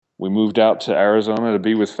we moved out to Arizona to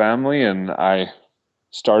be with family, and I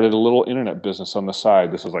started a little internet business on the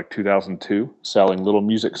side. This was like 2002, selling little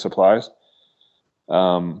music supplies.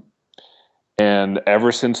 Um, and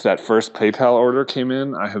ever since that first PayPal order came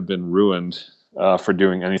in, I have been ruined for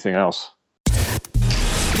doing anything else.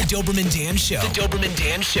 The Doberman Dan Show. The Doberman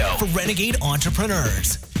Dan Show for renegade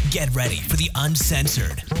entrepreneurs. Get ready for the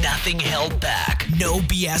uncensored, nothing held back, no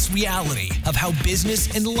BS reality of how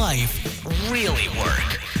business and life really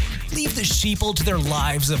work. Leave the sheeple to their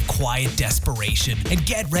lives of quiet desperation and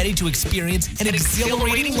get ready to experience an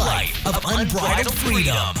exhilarating life of unbridled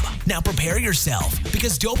freedom. Now prepare yourself,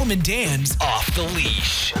 because Doberman Dan's off the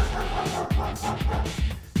leash.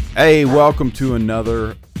 Hey, welcome to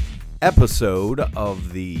another episode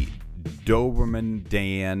of the Doberman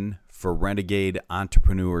Dan for Renegade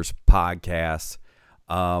Entrepreneurs podcast.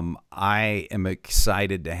 I am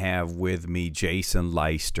excited to have with me Jason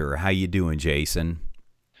Leister. How you doing, Jason?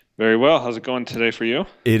 Very well. How's it going today for you?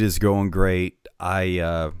 It is going great.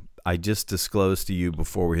 I just disclosed to you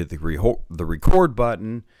before we hit the record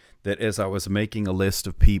button that as I was making a list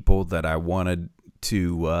of people that I wanted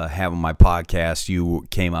to have on my podcast, you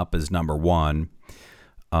came up as number one.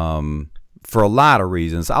 For a lot of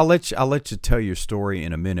reasons. I'll let you tell your story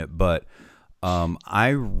in a minute, but I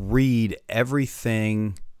read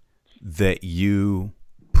everything that you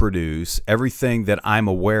produce, everything that I'm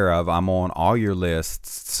aware of. I'm on all your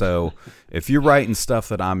lists. So if you're writing stuff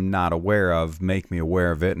that I'm not aware of, make me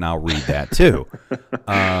aware of it, and I'll read that too.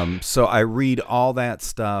 So I read all that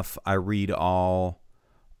stuff. I read all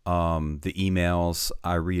the emails.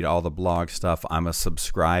 I read all the blog stuff. I'm a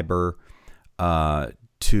subscriber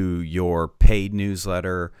to your paid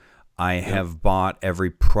newsletter. I have bought every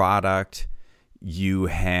product you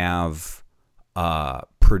have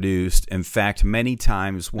produced. In fact, many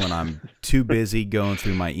times when I'm too busy going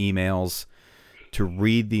through my emails to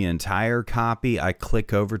read the entire copy, I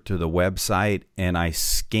click over to the website and I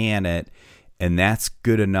scan it, and that's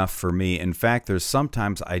good enough for me. In fact, there's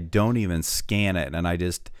sometimes I don't even scan it and I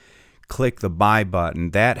just click the buy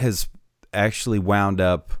button. That has actually wound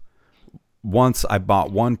up, once I bought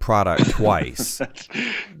one product twice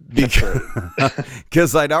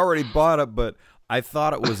because I'd already bought it, but I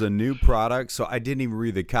thought it was a new product, so I didn't even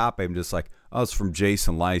read the copy. I'm just like, oh, it's from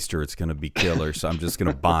Jason Leister. It's going to be killer, so I'm just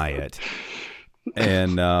going to buy it.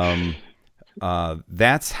 And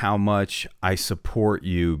that's how much I support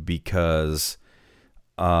you, because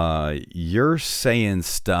you're saying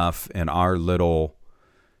stuff in our little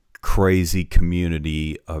crazy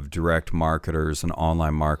community of direct marketers and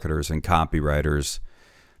online marketers and copywriters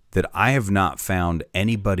that I have not found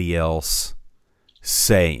anybody else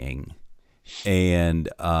saying. And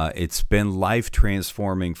it's been life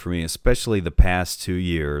transforming for me, especially the past 2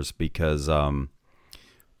 years, because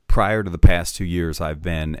prior to the past 2 years, I've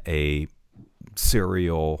been a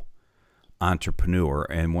serial entrepreneur.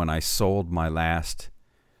 And when I sold my last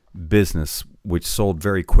business, which sold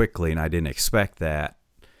very quickly, and I didn't expect that,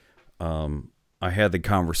 I had the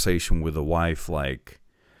conversation with the wife like,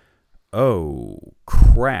 oh,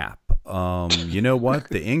 crap. You know what?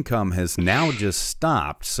 The income has now just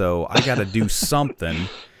stopped, so I got to do something.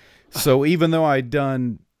 So even though I'd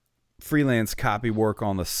done freelance copy work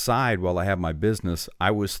on the side while I had my business, I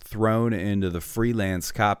was thrown into the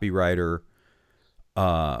freelance copywriter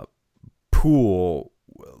pool,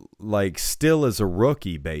 like still as a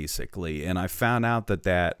rookie, basically. And I found out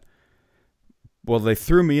that well, they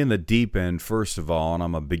threw me in the deep end, first of all, and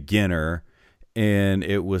I'm a beginner, and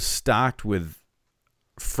it was stocked with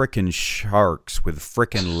frickin' sharks with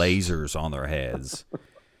frickin' lasers on their heads.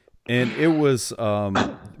 And it was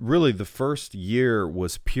really, the first year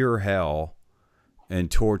was pure hell and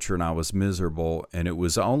torture, and I was miserable, and it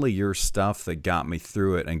was only your stuff that got me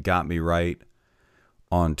through it and got me right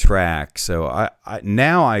on track. So I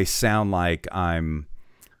now I sound like I'm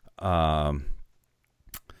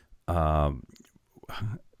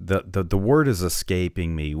the word is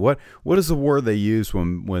escaping me. What is the word they use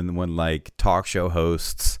when like talk show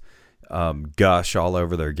hosts gush all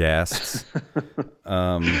over their guests?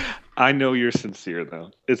 I know you're sincere,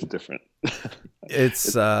 though. It's different.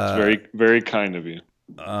 It's very, very kind of you.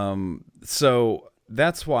 So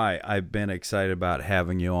that's why I've been excited about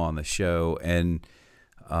having you on the show, and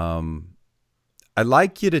I'd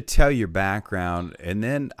like you to tell your background, and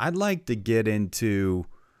then I'd like to get into,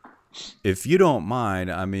 if you don't mind,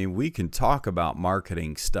 I mean, we can talk about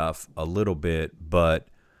marketing stuff a little bit, but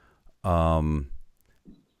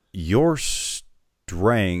your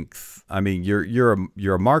strength, I mean, you're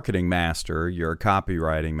a marketing master, you're a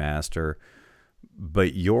copywriting master,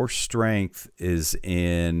 but your strength is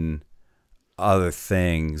in other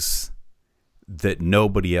things that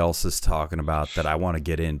nobody else is talking about that I want to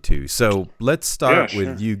get into. So let's start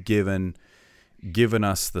with you giving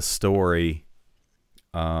us the story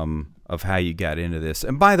of how you got into this.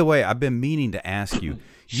 And by the way, I've been meaning to ask you,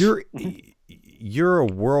 you're a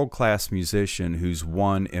world-class musician who's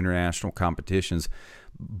won international competitions,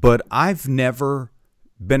 but I've never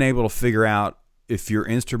been able to figure out if your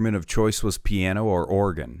instrument of choice was piano or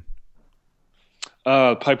organ.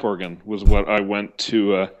 Pipe organ was what I went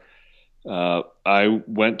to. I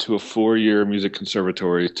went to a 4-year music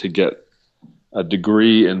conservatory to get a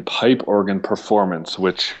degree in pipe organ performance,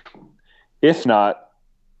 which, if not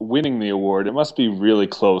winning the award, it must be really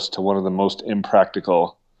close to one of the most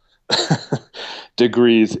impractical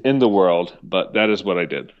degrees in the world. But that is what I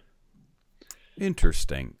did.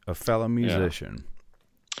 Interesting. A fellow musician.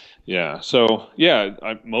 Yeah. So yeah,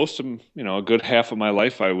 a good half of my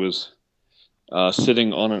life, I was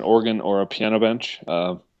sitting on an organ or a piano bench,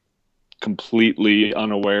 completely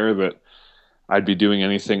unaware that I'd be doing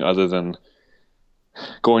anything other than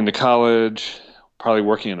going to college, probably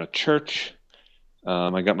working in a church.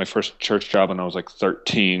 I got my first church job when I was like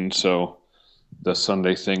 13, so the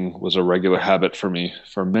Sunday thing was a regular habit for me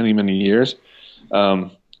for many, many years.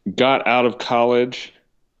 Got out of college.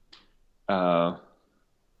 I'm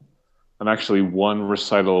actually one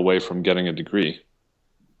recital away from getting a degree.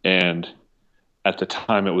 And at the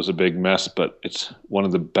time it was a big mess, but it's one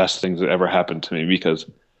of the best things that ever happened to me, because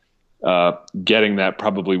getting that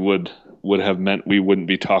probably would have meant we wouldn't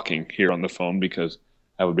be talking here on the phone, because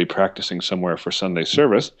I would be practicing somewhere for Sunday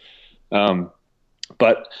service.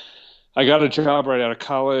 But I got a job right out of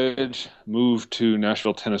college, moved to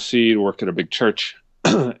Nashville, Tennessee to work at a big church.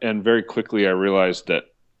 And very quickly I realized that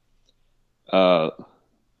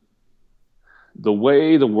the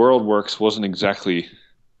way the world works didn't exactly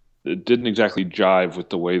jive with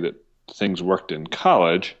the way that things worked in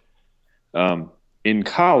college. In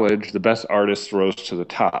college, the best artists rose to the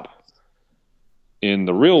top. In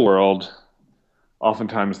the real world,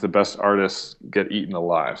 oftentimes the best artists get eaten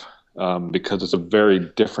alive, because it's a very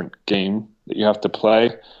different game that you have to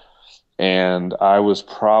play. And I was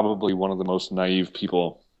probably one of the most naive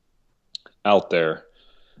people out there.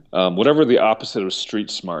 Whatever the opposite of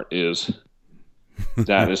street smart is,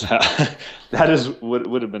 that is what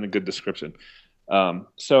would have been a good description.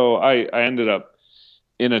 So I ended up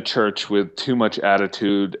in a church with too much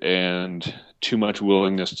attitude and too much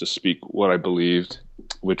willingness to speak what I believed,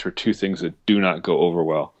 which are two things that do not go over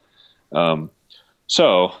well.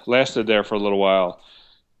 So lasted there for a little while,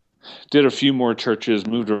 did a few more churches,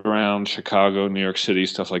 moved around Chicago, New York City,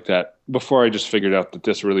 stuff like that, before I just figured out that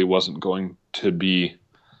this really wasn't going to be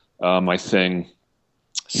my thing.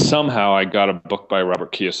 Somehow I got a book by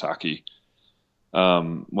Robert Kiyosaki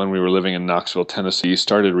when we were living in Knoxville, Tennessee.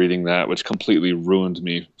 Started reading that, which completely ruined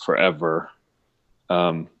me forever.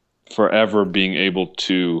 Forever being able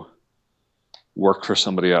to work for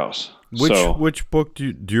somebody else. Which book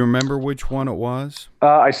do you remember which one it was?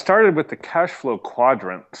 I started with the Cash Flow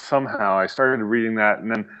Quadrant. Somehow I started reading that, and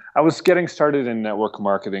then I was getting started in network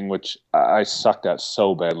marketing, which I sucked at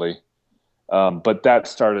so badly. But that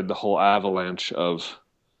started the whole avalanche of,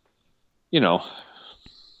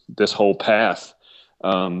 this whole path.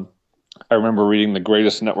 I remember reading The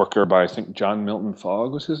Greatest Networker by, I think, John Milton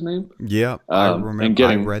Fogg was his name. Yeah, I remember.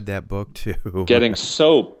 I read that book too. Getting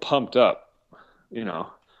so pumped up, and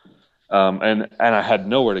I had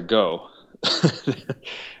nowhere to go.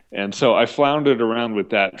 And so I floundered around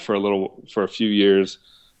with that for a few years,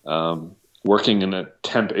 working in a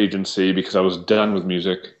temp agency because I was done with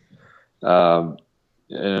music.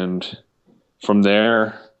 And from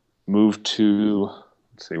there moved to,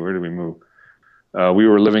 let's see, where did we move? We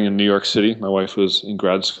were living in New York City. My wife was in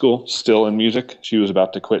grad school, still in music. She was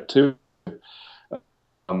about to quit too.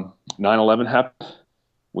 9/11 happened.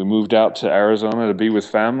 We moved out to Arizona to be with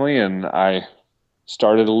family, and I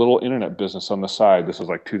started a little internet business on the side. This was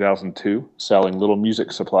like 2002, selling little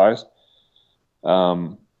music supplies.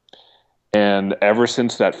 And ever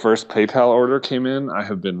since that first PayPal order came in, I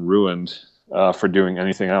have been ruined for doing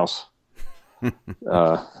anything else.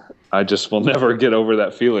 I just will never get over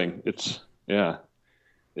that feeling. It's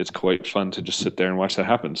quite fun to just sit there and watch that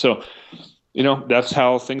happen. So, that's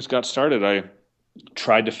how things got started. I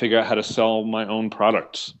tried to figure out how to sell my own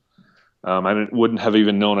products. I wouldn't have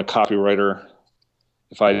even known a copywriter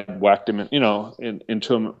if I whacked him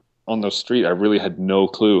into him on the street. I really had no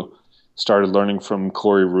clue. Started learning from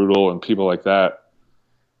Corey Rudel and people like that.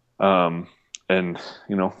 And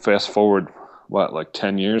fast forward, like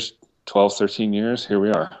 10 years, 12, 13 years, here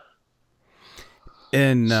we are.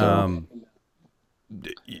 And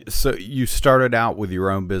So you started out with your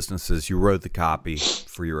own businesses. You wrote the copy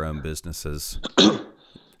for your own businesses.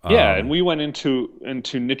 Yeah, and we went into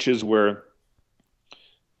niches where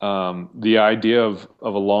the idea of a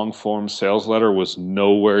long form sales letter was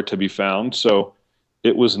nowhere to be found. So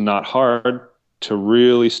it was not hard to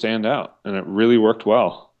really stand out, and it really worked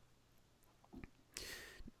well.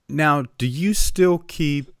 Now, do you still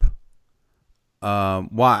keep? Well,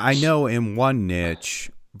 I know in one niche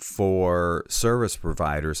for service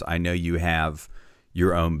providers, I know you have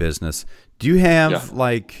your own business. Do you have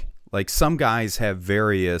like some guys have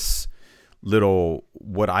various little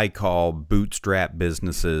what I call bootstrap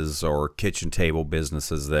businesses or kitchen table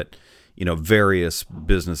businesses that, various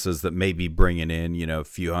businesses that may be bringing in, a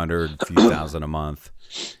few hundred, a few thousand a month.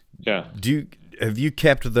 Yeah. Have you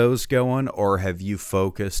kept those going, or have you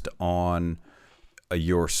focused on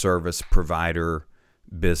your service provider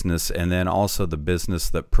business and then also the business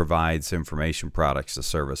that provides information products to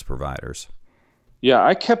service providers? Yeah,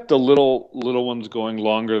 I kept the little ones going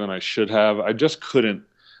longer than I should have. I just couldn't.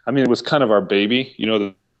 I mean, it was kind of our baby,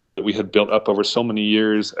 that we had built up over so many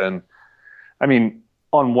years. And I mean,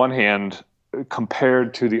 on one hand,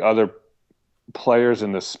 compared to the other players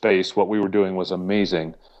in this space, what we were doing was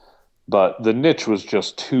amazing, but the niche was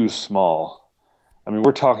just too small. I mean,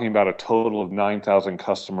 we're talking about a total of 9,000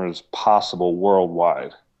 customers possible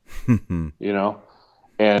worldwide,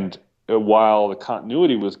 and while the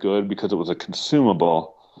continuity was good because it was a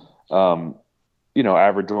consumable,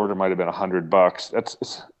 average order might have been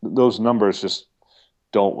 $100. Those numbers just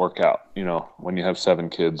don't work out, when you have 7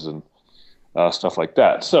 kids and stuff like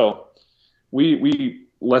that. So we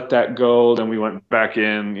let that go. Then we went back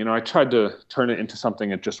in. I tried to turn it into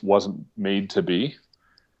something it just wasn't made to be.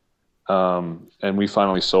 And we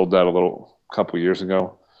finally sold that a couple of years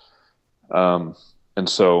ago. And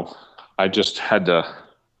so I just had to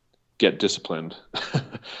get disciplined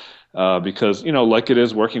because, like it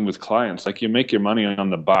is working with clients, like you make your money on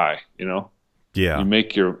the buy, Yeah. You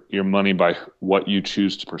make your money by what you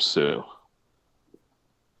choose to pursue.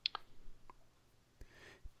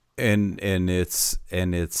 And it's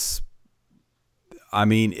I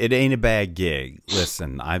mean, it ain't a bad gig.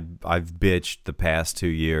 Listen, I've bitched the past 2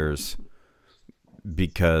 years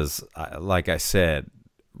because, like I said,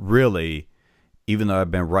 really, even though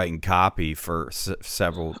I've been writing copy for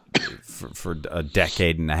for a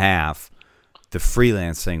decade and a half, the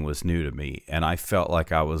freelancing was new to me, and I felt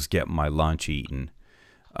like I was getting my lunch eaten.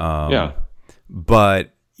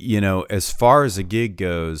 But as far as a gig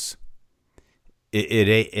goes,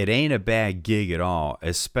 it ain't a bad gig at all,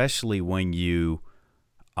 especially when you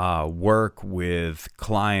work with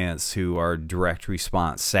clients who are direct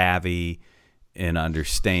response savvy and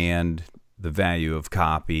understand the value of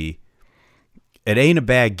copy. It ain't a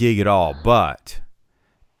bad gig at all, but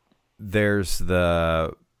there's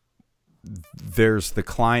the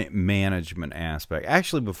client management aspect.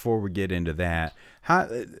 Actually, before we get into that,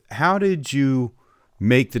 how did you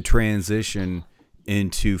make the transition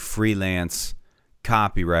into freelance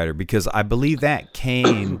copywriter? Because I believe that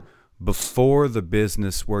came before the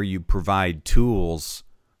business where you provide tools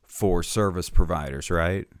for service providers,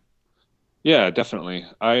 right? Yeah, definitely.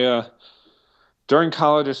 During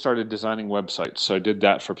college, I started designing websites, so I did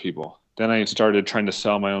that for people. Then I started trying to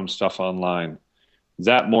sell my own stuff online.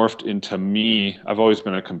 That morphed into me. I've always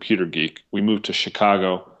been a computer geek. We moved to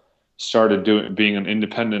Chicago, started being an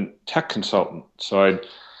independent tech consultant. So I'd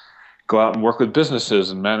go out and work with businesses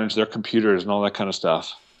and manage their computers and all that kind of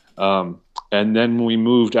stuff. And then we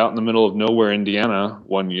moved out in the middle of nowhere, Indiana,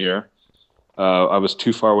 one year. I was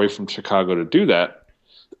too far away from Chicago to do that.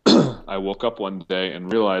 I woke up one day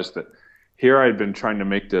and realized that here I'd been trying to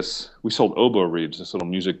make this. We sold oboe reeds, this little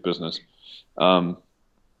music business. I've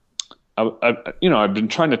been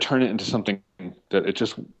trying to turn it into something that it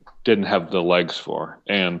just didn't have the legs for.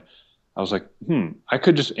 And I was like, I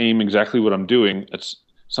could just aim exactly what I'm doing at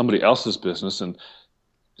somebody else's business and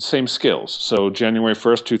same skills. So January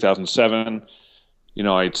 1st, 2007,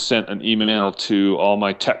 I sent an email to all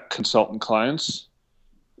my tech consultant clients,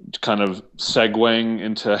 kind of segueing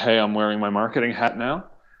into, hey, I'm wearing my marketing hat now.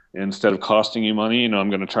 Instead of costing you money, I'm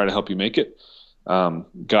going to try to help you make it.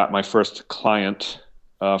 Got my first client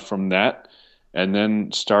from that, and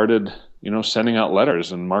then started, sending out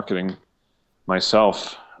letters and marketing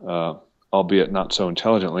myself, albeit not so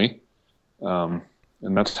intelligently. And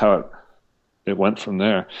that's how it went from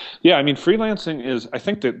there. Yeah, I mean, freelancing is, I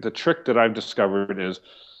think that the trick that I've discovered is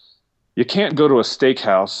you can't go to a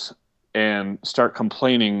steakhouse and start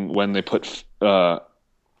complaining when they put,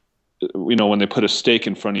 when they put a steak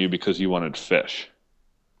in front of you because you wanted fish.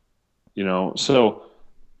 So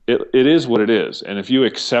it is what it is. And if you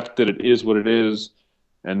accept that it is what it is,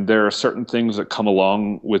 And there are certain things that come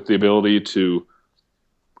along with the ability to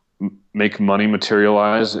make money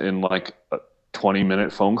materialize in like a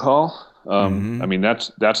 20-minute phone call. I mean,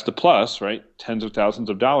 that's the plus, right? Tens of thousands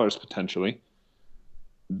of dollars potentially.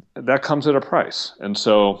 That comes at a price. And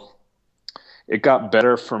so it got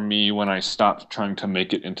better for me when I stopped trying to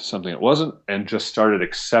make it into something it wasn't and just started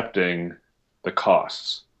accepting the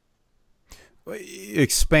costs.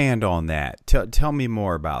 Expand on that. Tell me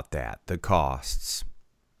more about that, the costs.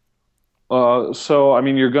 So, I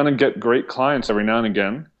mean, you're going to get great clients every now and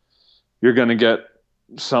again. You're going to get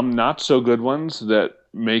some not so good ones that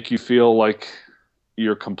make you feel like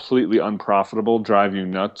you're completely unprofitable, drive you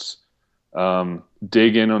nuts,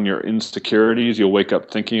 dig in on your insecurities. You'll wake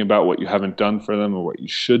up thinking about what you haven't done for them or what you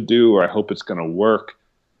should do, or I hope it's going to work.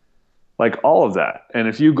 Like all of that. And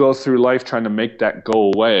if you go through life trying to make that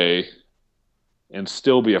go away and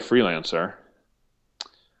still be a freelancer,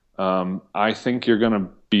 I think you're going to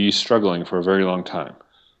be struggling for a very long time.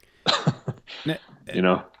 You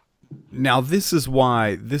know? Now this is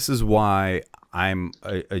why I'm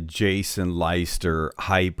a Jason Leister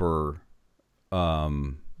hyper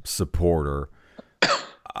supporter.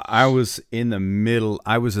 I was in the middle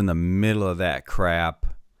of that crap.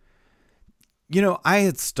 You know, I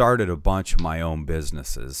had started a bunch of my own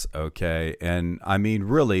businesses, okay? And I mean,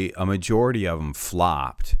 really, a majority of them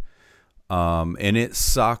flopped. And it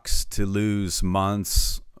sucks to lose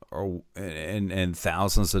months and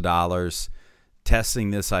thousands of dollars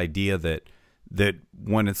testing this idea that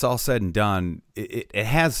when it's all said and done, it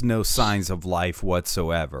has no signs of life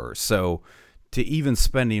whatsoever. So to even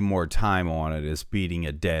spend any more time on it is beating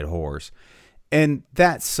a dead horse. And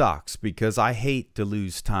that sucks because I hate to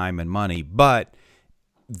lose time and money, but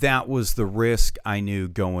that was the risk I knew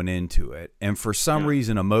going into it. And for some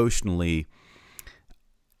reason, emotionally,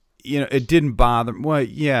 you know, it didn't bother me. Well,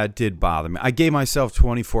 yeah, it did bother me. I gave myself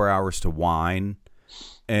 24 hours to whine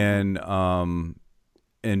and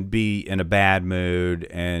be in a bad mood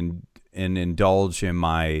and indulge in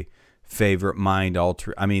my favorite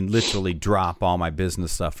literally drop all my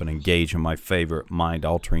business stuff and engage in my favorite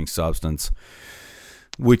mind-altering substance,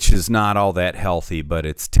 which is not all that healthy, but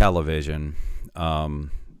it's television.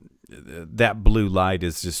 That blue light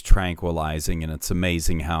is just tranquilizing, and it's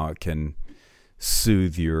amazing how it can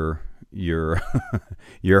soothe your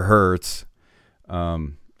your hurts.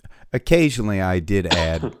 Occasionally, I did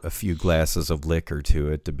add a few glasses of liquor to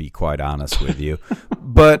it, to be quite honest with you,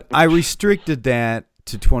 but I restricted that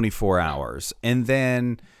to 24 hours, and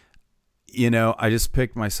then, you know, I just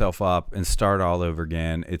picked myself up and start all over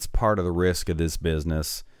again. It's part of the risk of this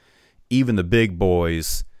business. Even the big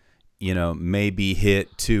boys, you know, maybe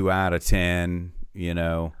hit 2 out of 10. You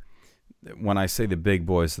know, when I say the big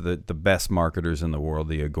boys, the best marketers in the world,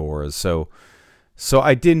 the Agoras. So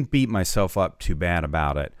I didn't beat myself up too bad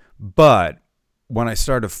about it. But when I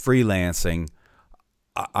started freelancing,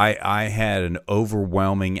 I had an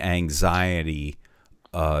overwhelming anxiety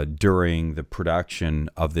during the production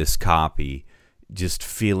of this copy, just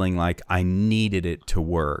feeling like I needed it to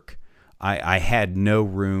work. I had no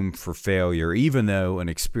room for failure, even though an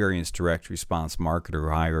experienced direct response marketer who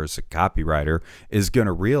hires a copywriter is going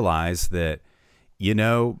to realize that, you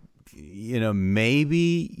know,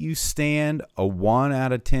 maybe you stand a 1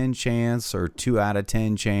 out of 10 chance or 2 out of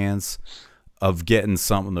 10 chance of getting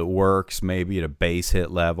something that works, maybe at a base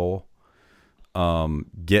hit level.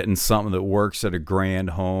 Getting something that works at a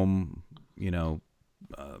grand home,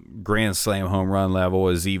 grand slam home run level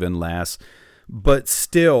is even less. But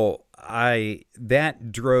still,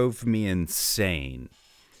 that drove me insane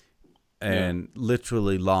and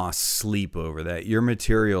literally lost sleep over that. Your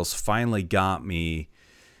materials finally got my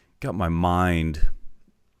mind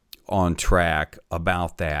on track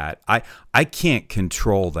about that. I can't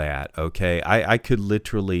control that, okay? I could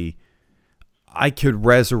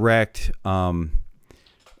resurrect, I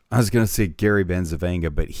was going to say Gary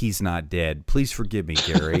Benzavanga, but he's not dead. Please forgive me,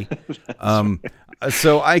 Gary.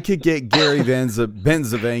 So I could get Gary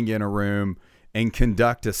Benzavanga in a room and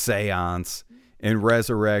conduct a seance and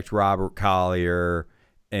resurrect Robert Collier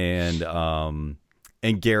and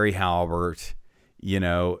Gary Halbert,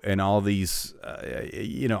 and all these,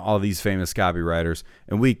 all these famous copywriters.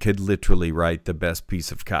 And we could literally write the best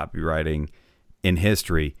piece of copywriting in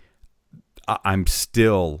history. I'm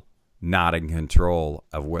still not in control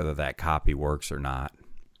of whether that copy works or not.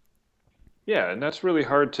 Yeah, and that's really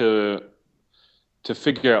hard to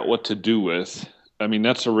figure out what to do with. I mean,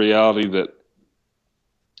 that's a reality that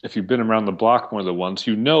if you've been around the block more than once,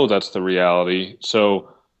 that's the reality.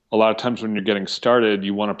 So a lot of times when you're getting started,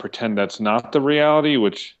 you want to pretend that's not the reality,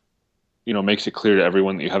 which, makes it clear to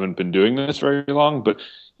everyone that you haven't been doing this very long. But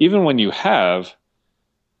even when you have,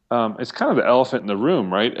 it's kind of the elephant in the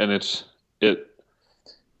room, right? And it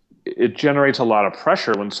it generates a lot of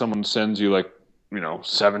pressure when someone sends you like,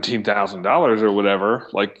 $17,000 or whatever.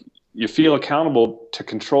 Like, you feel accountable to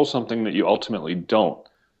control something that you ultimately don't,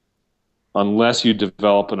 unless you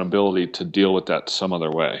develop an ability to deal with that some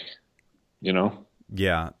other way, you know?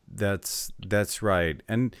 Yeah, that's right.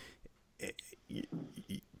 And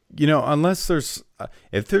unless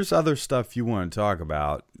if there's other stuff you want to talk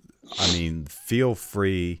about, I mean, feel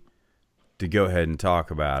free to go ahead and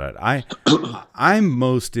talk about it. I'm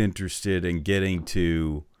most interested in getting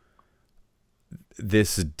to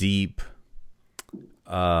this deep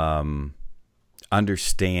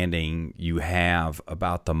understanding you have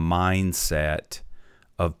about the mindset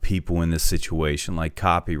of people in this situation, like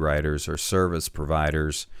copywriters or service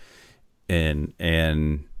providers, and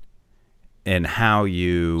how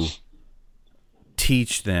you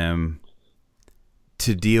teach them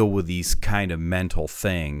to deal with these kind of mental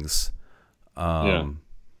things.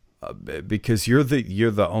 Because you're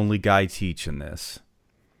the only guy teaching this.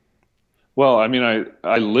 Well, I mean,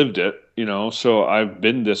 I lived it, so I've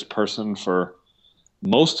been this person for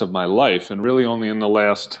most of my life, and really only in the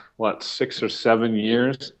last, 6 or 7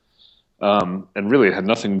 years. And really it had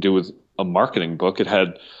nothing to do with a marketing book. It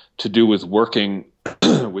had to do with working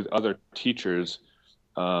with other teachers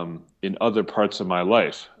in other parts of my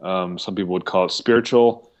life. Some people would call it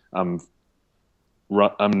spiritual. I'm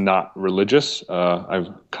not religious. I've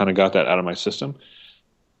kind of got that out of my system.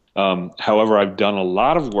 However, I've done a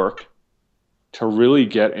lot of work to really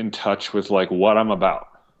get in touch with like what I'm about.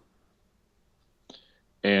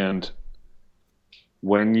 And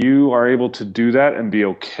when you are able to do that and be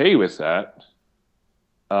okay with that,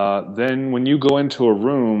 then when you go into a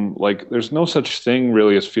room, like, there's no such thing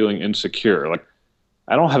really as feeling insecure. Like,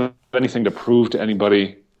 I don't have anything to prove to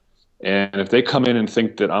anybody. And if they come in and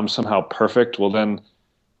think that I'm somehow perfect, well, then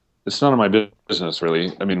it's none of my business,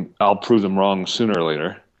 really. I mean, I'll prove them wrong sooner or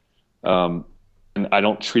later. And I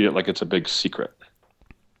don't treat it like it's a big secret.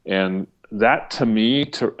 And that, to me,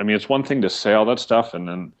 it's one thing to say all that stuff, and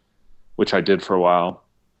then, which I did for a while.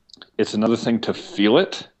 It's another thing to feel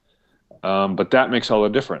it. But that makes all the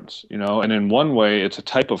difference, And in one way, it's a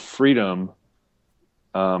type of freedom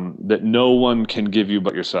that no one can give you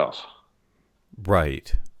but yourself.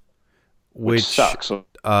 Right. Which sucks. On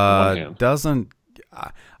one hand. Doesn't.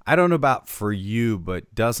 I don't know about for you,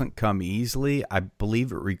 but doesn't come easily. I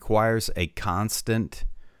believe it requires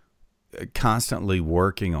constantly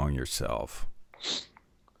working on yourself.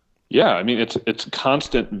 Yeah, I mean, it's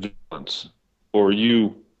constant vigilance, or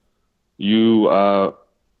you can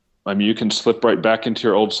slip right back into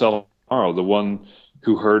your old self tomorrow. The one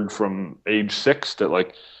who heard from age 6 that,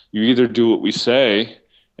 like, you either do what we say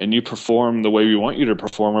and you perform the way we want you to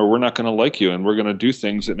perform, or we're not going to like you, and we're going to do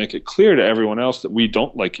things that make it clear to everyone else that we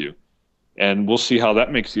don't like you. And we'll see how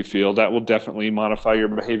that makes you feel. That will definitely modify your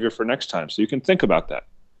behavior for next time. So you can think about that.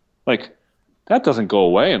 Like, that doesn't go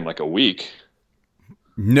away in like a week.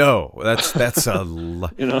 No, that's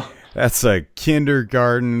a that's a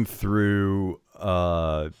kindergarten through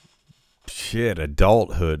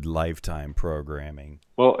adulthood lifetime programming.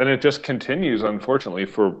 Well, and it just continues, unfortunately,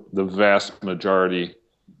 for the vast majority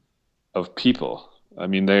of people. I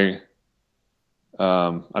mean,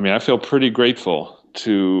 I feel pretty grateful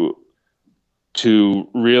to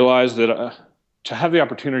realize that, to have the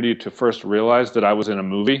opportunity to first realize that I was in a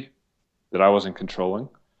movie that I wasn't controlling.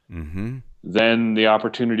 Mm-hmm. Then the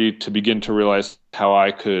opportunity to begin to realize how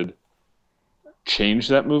I could change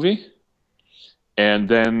that movie. And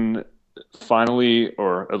then finally,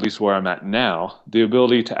 or at least where I'm at now, the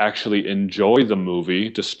ability to actually enjoy the movie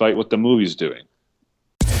despite what the movie's doing.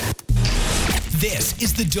 This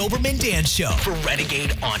is the Doberman Dan Show for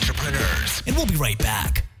Renegade Entrepreneurs. And we'll be right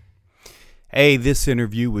back. Hey, this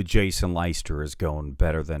interview with Jason Leister is going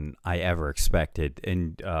better than I ever expected.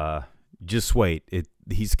 And just wait.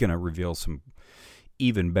 He's going to reveal some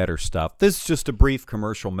even better stuff. This is just a brief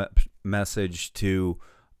commercial message to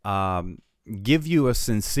give you a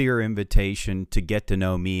sincere invitation to get to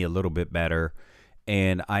know me a little bit better.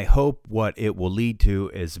 And I hope what it will lead to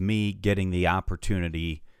is me getting the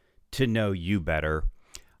opportunity to know you better.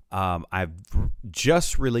 I've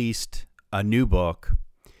just released a new book.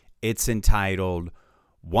 It's entitled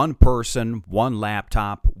One Person, One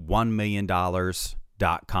Laptop, $1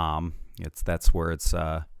 million.com. That's where it's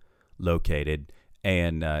located.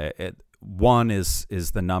 And one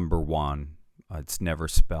is the number one. It's never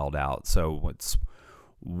spelled out. So it's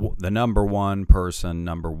the number one person,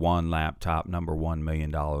 number one laptop, number $1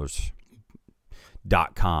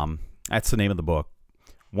 million.com. That's the name of the book.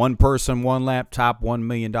 One person, one laptop, $1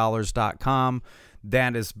 million.com.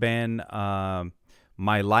 That has been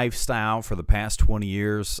my lifestyle for the past 20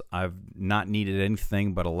 years. I've not needed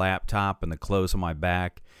anything but a laptop and the clothes on my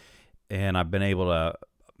back, and I've been able to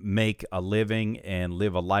make a living and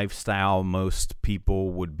live a lifestyle most people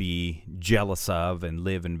would be jealous of and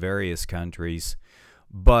live in various countries.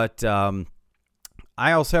 But I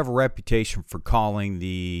also have a reputation for calling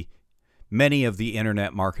many of the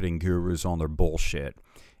internet marketing gurus on their bullshit.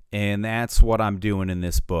 And that's what I'm doing in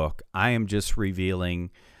this book. I am just revealing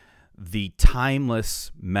the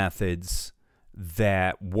timeless methods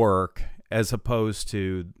that work, as opposed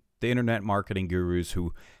to the internet marketing gurus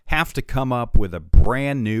who have to come up with a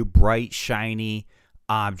brand new, bright, shiny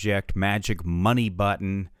object, magic money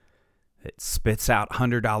button that spits out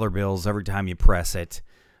 $100 bills every time you press it,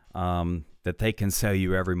 that they can sell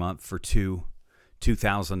you every month for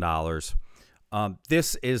 $2,000.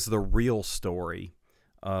 This is the real story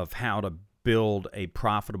of how to build a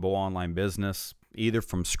profitable online business, either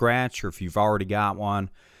from scratch or if you've already got one,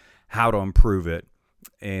 how to improve it.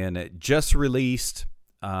 And it just released.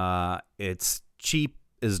 It's cheap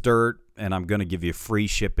as dirt, and I'm going to give you free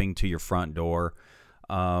shipping to your front door.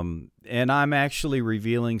 And I'm actually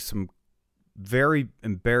revealing some very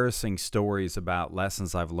embarrassing stories about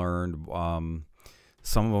lessons I've learned.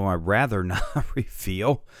 Some of them I'd rather not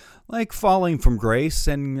reveal, like falling from grace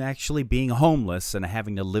and actually being homeless and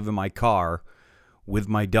having to live in my car with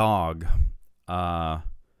my dog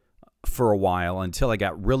for a while until I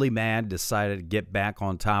got really mad, decided to get back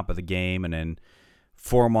on top of the game, and in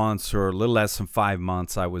 4 months or a little less than 5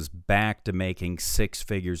 months, I was back to making 6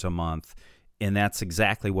 figures a month. And that's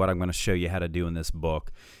exactly what I'm going to show you how to do in this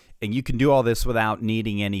book. And you can do all this without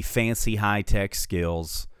needing any fancy high-tech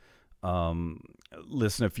skills.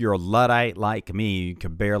 Listen, if you're a Luddite like me, you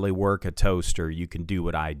can barely work a toaster, you can do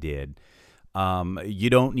what I did. You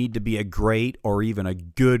don't need to be a great or even a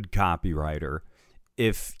good copywriter.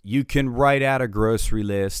 If you can write out a grocery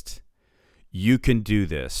list, you can do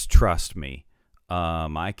this. Trust me.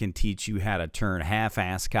 I can teach you how to turn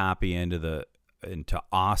half-ass copy into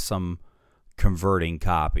awesome converting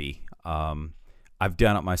copy. I've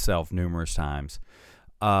done it myself numerous times.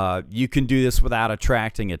 You can do this without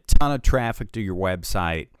attracting a ton of traffic to your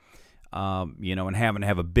website, and having to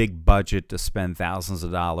have a big budget to spend thousands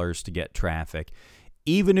of dollars to get traffic.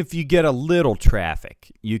 Even if you get a little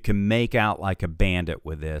traffic, you can make out like a bandit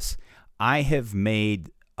with this. I have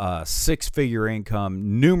made six-figure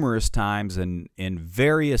income numerous times in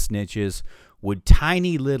various niches with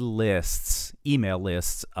tiny little lists, email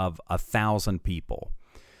lists of 1,000 people.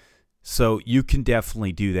 So you can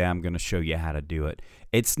definitely do that. I'm going to show you how to do it.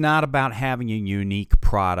 It's not about having a unique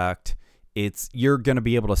product. You're going to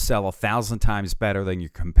be able to sell 1,000 times better than your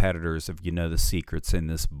competitors if you know the secrets in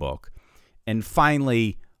this book. And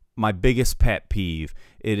finally, my biggest pet peeve,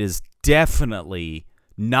 it is definitely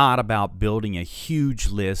not about building a huge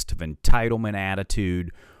list of entitlement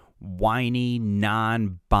attitude, whiny,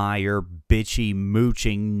 non-buyer, bitchy,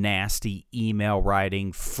 mooching, nasty email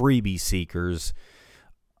writing, freebie seekers,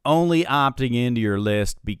 only opting into your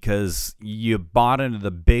list because you bought into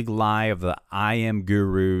the big lie of the I am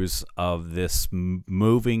gurus of this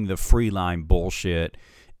moving the free line bullshit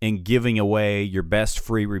and giving away your best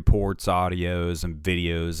free reports, audios, and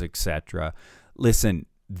videos, etc. Listen,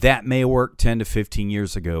 that may work 10 to 15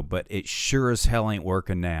 years ago, but it sure as hell ain't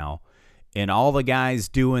working now. And all the guys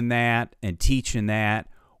doing that and teaching that,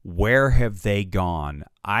 where have they gone?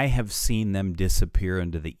 I have seen them disappear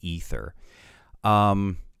into the ether.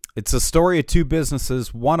 It's a story of two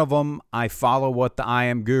businesses. One of them, I follow what the I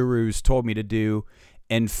Am Gurus told me to do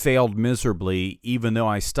and failed miserably, even though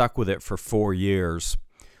I stuck with it for 4 years,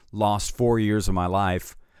 lost 4 years of my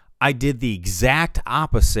life. I did the exact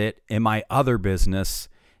opposite in my other business,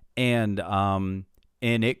 and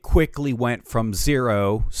it quickly went from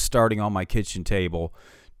zero, starting on my kitchen table,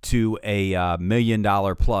 to a $1 million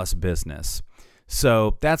plus business.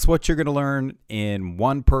 So that's what you're going to learn in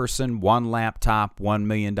One Person, One Laptop,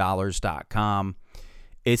 $1million.com.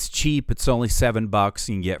 It's cheap. It's only $7.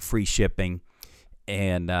 You can get free shipping.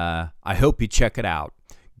 And I hope you check it out.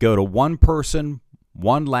 Go to One Person,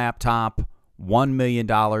 One Laptop,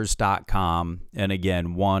 $1million.com. And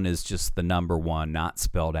again, one is just the number one, not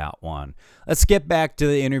spelled out one. Let's get back to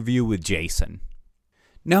the interview with Jason.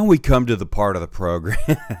 Now we come to the part of the program.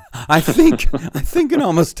 I think in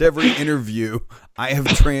almost every interview I have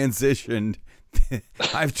transitioned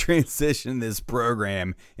this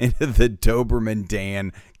program into the Doberman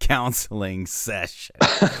Dan counseling session.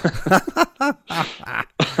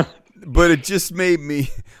 But it just made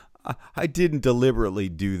me, I didn't deliberately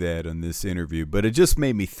do that in this interview, but it just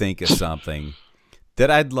made me think of something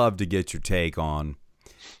that I'd love to get your take on.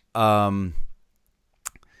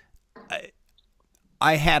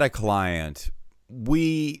 I had a client.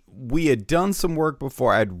 We had done some work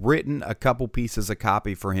before. I'd written a couple pieces of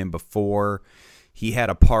copy for him before. He had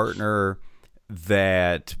a partner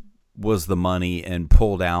that was the money and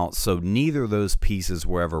pulled out, so neither of those pieces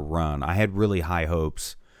were ever run. I had really high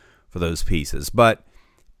hopes for those pieces, but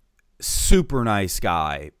super nice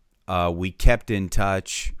guy. We kept in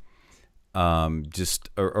touch. Just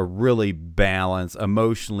a really balanced,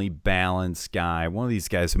 emotionally balanced guy. One of these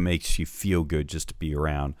guys who makes you feel good just to be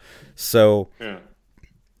around. So Yeah.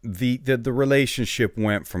 the relationship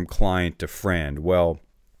went from client to friend. Well,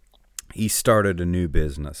 he started a new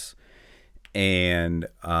business, and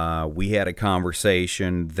we had a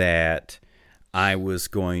conversation that I was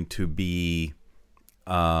going to be,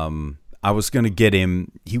 I was going to get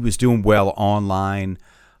him. He was doing well online.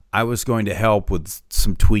 I was going to help with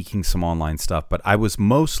some tweaking, some online stuff, but I was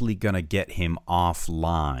mostly going to get him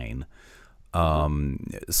offline.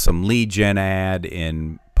 Some lead gen ad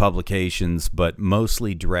in publications, but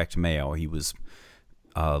mostly direct mail. He was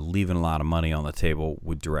leaving a lot of money on the table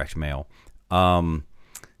with direct mail.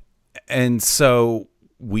 And so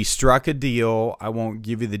we struck a deal. I won't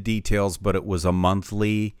give you the details, but it was a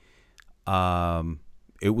monthly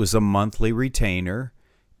retainer,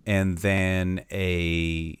 and then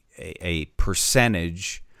a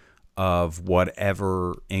percentage of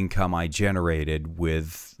whatever income I generated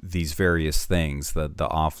with these various things, the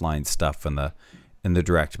offline stuff and the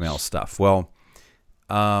direct mail stuff. Well,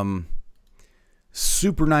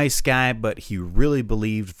 super nice guy, but he really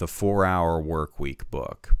believed the 4-hour work week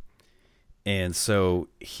book. And so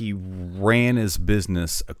he ran his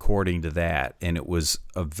business according to that, and it was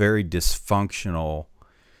a very dysfunctional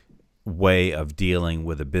way of dealing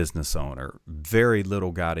with a business owner. Very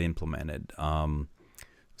little got implemented.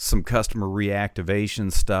 Some customer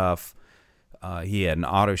reactivation stuff. He had an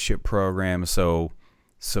auto ship program, so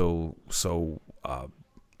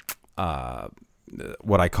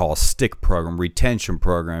what I call a stick program, retention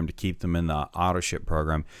program to keep them in the auto ship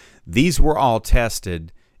program. These were all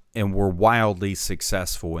tested and were wildly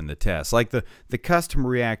successful in the test. Like the customer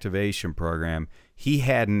reactivation program, he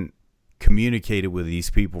hadn't communicated with these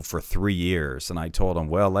people for 3 years, and I told him,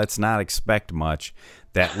 well, let's not expect much.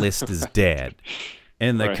 That list is dead.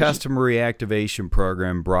 And the Right. customer reactivation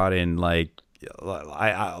program brought in like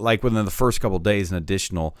within the first couple of days an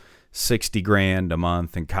additional $60,000 a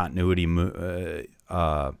month in continuity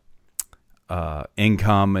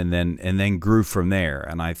income, and then grew from there.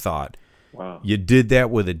 And I thought, Wow. you did that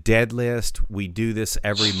with a dead list. We do this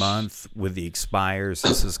every month with the expires.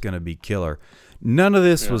 This is going to be killer. None of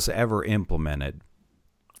this was ever implemented.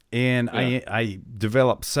 And I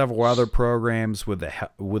developed several other programs with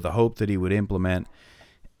the hope that he would implement.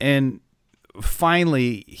 And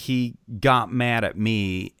finally, he got mad at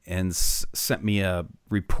me and sent me a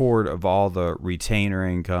report of all the retainer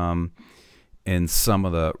income and some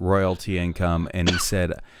of the royalty income. And he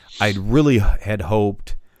said, I really had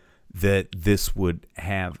hoped that this would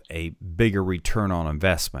have a bigger return on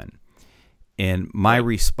investment. And my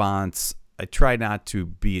response, I tried not to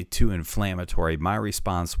be too inflammatory. My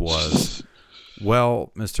response was,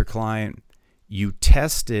 well, Mr. Client, you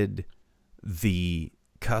tested the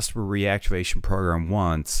customer reactivation program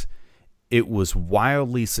once. It was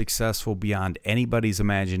wildly successful beyond anybody's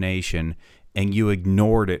imagination, and you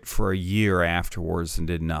ignored it for a year afterwards and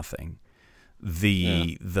did nothing.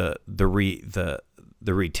 The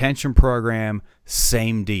retention program,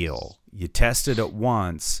 same deal. You tested it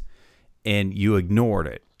once and you ignored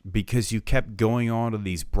it because you kept going on to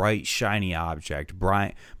these bright, shiny objects,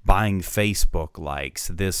 buying Facebook likes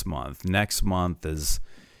this month. Next month is,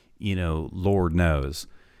 Lord knows.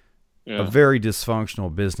 Yeah. A very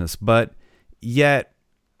dysfunctional business. But yet,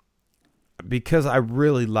 because I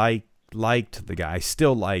really liked the guy,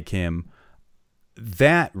 still like him,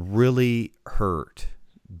 that really hurt.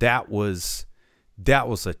 That was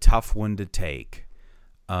a tough one to take.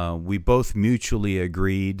 We both mutually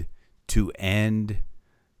agreed to end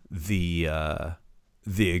the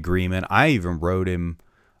agreement. I even wrote him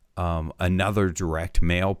another direct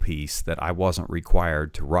mail piece that I wasn't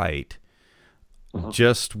required to write,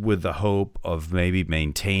 just with the hope of maybe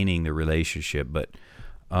maintaining the relationship. But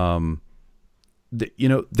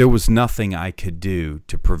there was nothing I could do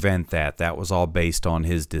to prevent that. That was all based on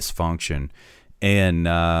his dysfunction,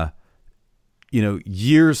 and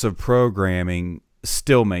years of programming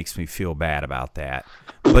still makes me feel bad about that.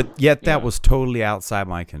 But yet that was totally outside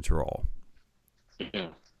my control. Yeah.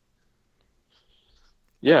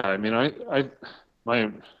 Yeah. I mean,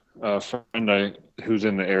 my friend who's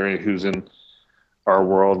in the area, who's in our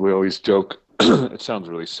world, we always joke. It sounds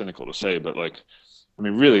really cynical to say, but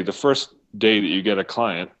really, the first day that you get a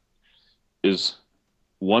client is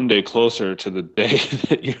one day closer to the day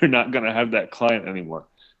that you're not going to have that client anymore.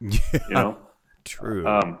 Yeah, You know, true.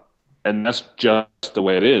 and that's just the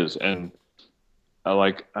way it is. And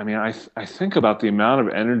I think about the amount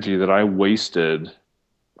of energy that I wasted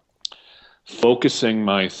focusing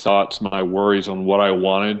my thoughts, my worries on what I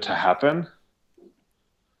wanted to happen.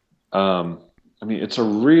 It's a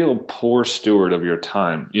real poor steward of your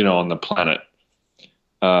time, on the planet,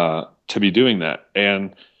 to be doing that.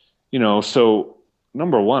 And, so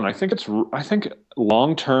number one, I think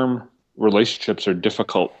long-term relationships are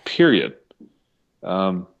difficult, period.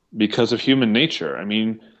 Because of human nature. I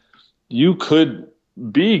mean, you could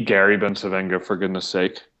be Gary Bencivenga, for goodness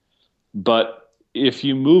sake, but if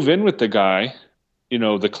you move in with the guy,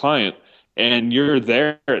 the client, and you're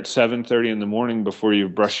there at 7:30 in the morning before you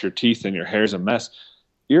brush your teeth and your hair's a mess,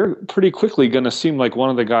 you're pretty quickly going to seem like one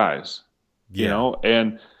of the guys, Yeah.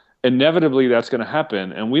 and inevitably that's going to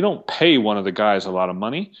happen. And we don't pay one of the guys a lot of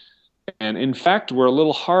money. And in fact, we're a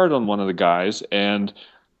little hard on one of the guys, and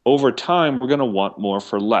over time, we're going to want more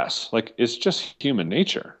for less. Like, it's just human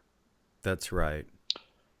nature. That's right.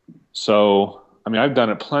 So, I've done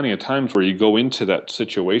it plenty of times where you go into that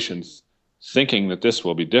situation thinking that this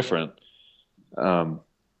will be different. And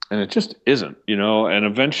it just isn't, and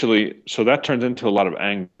eventually, so that turns into a lot of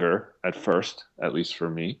anger at first, at least for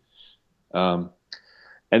me. And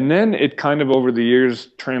then it kind of over the years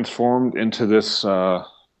transformed into this,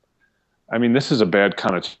 this is a bad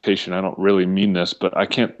connotation. I don't really mean this, but I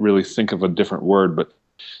can't really think of a different word, but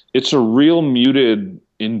it's a real muted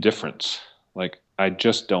indifference. Like, I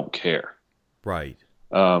just don't care. Right.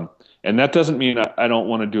 And that doesn't mean I don't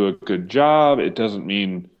want to do a good job. It doesn't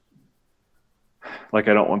mean like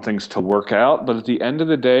I don't want things to work out. But at the end of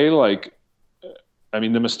the day,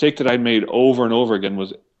 the mistake that I made over and over again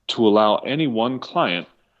was to allow any one client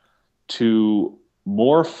to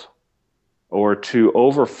morph or to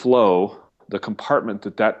overflow the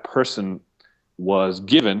compartment that person was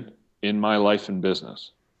given in my life and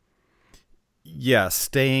business. Yeah,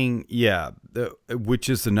 which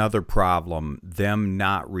is another problem, them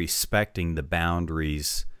not respecting the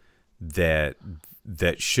boundaries that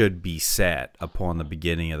should be set upon the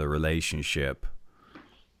beginning of the relationship.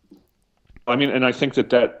 And I think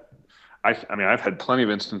I've had plenty of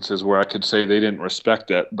instances where I could say they didn't respect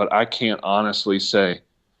that, but I can't honestly say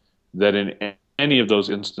that in any of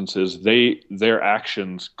those instances, their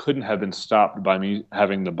actions couldn't have been stopped by me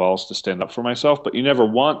having the balls to stand up for myself. But you never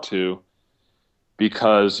want to,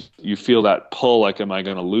 because you feel that pull, like, am I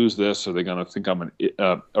going to lose this? Are they going to think I'm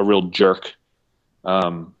a real jerk?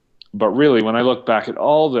 But really, when I look back at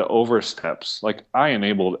all the oversteps, like, I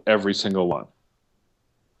enabled every single one.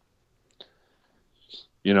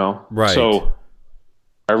 Right. So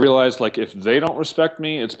I realized, like, if they don't respect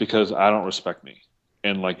me, it's because I don't respect me.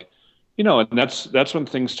 And and that's when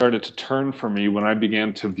things started to turn for me, when I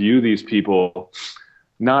began to view these people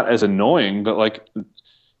not as annoying, but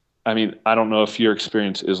I don't know if your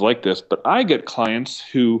experience is like this, but I get clients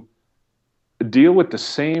who deal with the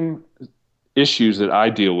same issues that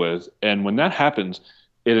I deal with. And when that happens,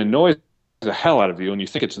 it annoys the hell out of you and you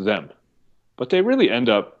think it's them. But they really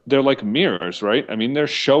they're like mirrors, right? They're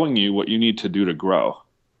showing you what you need to do to grow.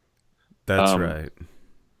 That's right.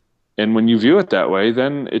 And when you view it that way,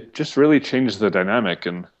 then it just really changes the dynamic,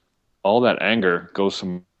 and all that anger goes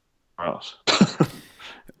somewhere else.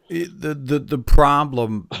 The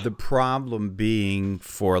problem being,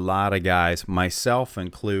 for a lot of guys, myself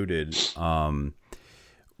included,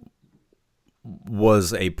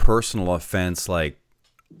 was a personal offense. Like,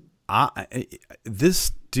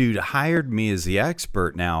 this dude hired me as the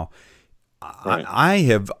expert. Now, Right. I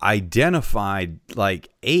have identified like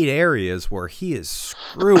 8 areas where he is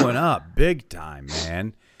screwing up big time,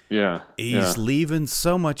 man. Yeah. He's leaving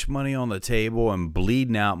so much money on the table and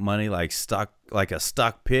bleeding out money like a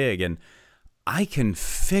stuck pig, and I can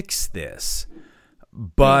fix this.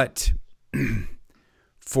 But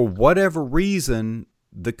for whatever reason,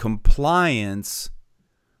 the compliance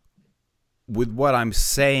with what I'm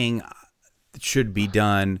saying should be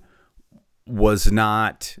done was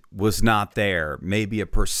not there. Maybe a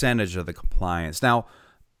percentage of the compliance. Now,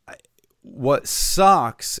 what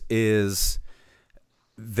sucks is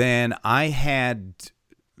then I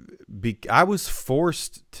was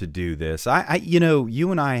forced to do this.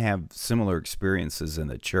 You and I have similar experiences in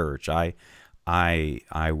the church. I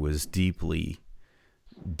was deeply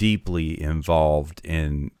involved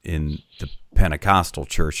in the Pentecostal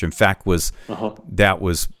church. In fact, that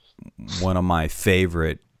was one of my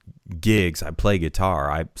favorite gigs. I play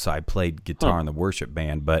guitar. I played guitar in the worship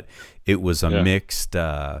band, but it was a mixed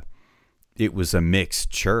it was a mixed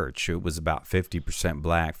church. It was about 50%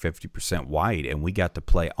 black, 50% white, and we got to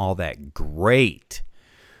play all that great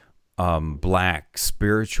black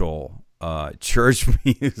spiritual church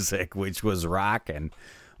music, which was rocking.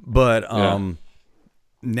 But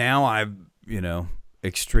now I'm,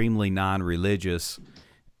 extremely non-religious,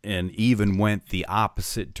 and even went the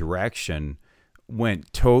opposite direction,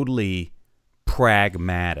 went totally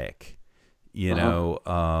pragmatic.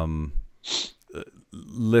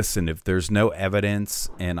 Listen, if there's no evidence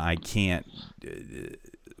and I can't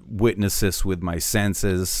witness this with my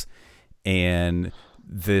senses, and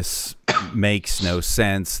this makes no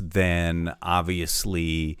sense, then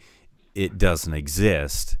obviously it doesn't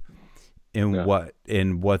exist. And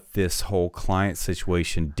what this whole client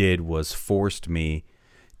situation did was forced me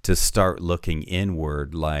to start looking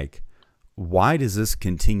inward, like, why does this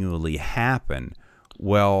continually happen?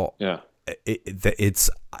 Well, it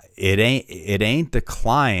ain't the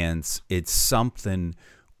clients, it's something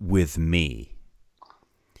with me.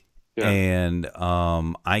 Yeah. And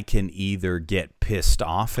I can either get pissed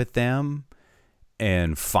off at them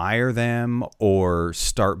and fire them, or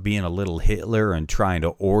start being a little Hitler and trying to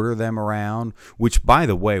order them around, which, by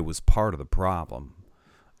the way, was part of the problem.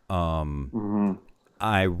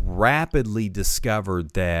 I rapidly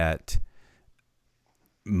discovered that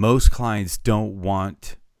most clients don't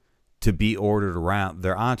want to be ordered around.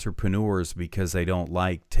 They're entrepreneurs because they don't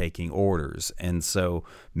like taking orders. And so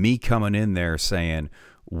me coming in there saying,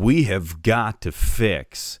 we have got to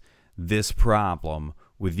fix this problem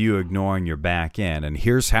with you ignoring your back end, and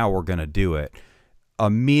here's how we're going to do it,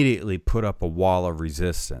 immediately put up a wall of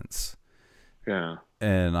resistance. Yeah.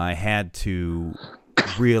 And I had to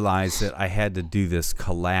realize that I had to do this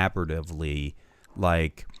collaboratively.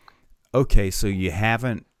 Like, okay, so you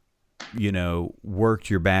haven't,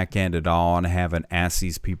 worked your back end at all and haven't asked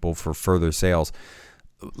these people for further sales.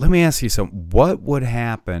 Let me ask you something. What would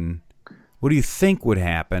happen? What do you think would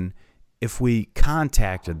happen if we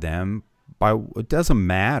contacted them by, it doesn't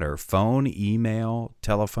matter, phone, email,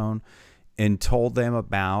 telephone, and told them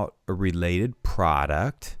about a related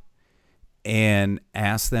product and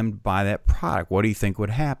asked them to buy that product? What do you think would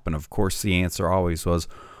happen? Of course, the answer always was,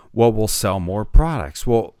 well, we'll sell more products.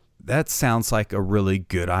 Well, that sounds like a really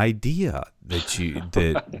good idea that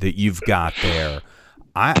you've got there.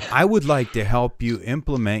 I would like to help you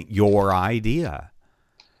implement your idea.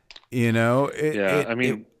 And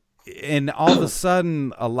all of a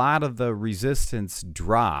sudden, a lot of the resistance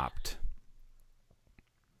dropped.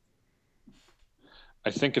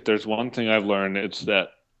 I think if there's one thing I've learned, it's that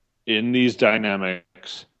in these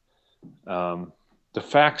dynamics, the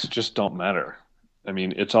facts just don't matter. I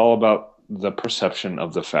mean, it's all about the perception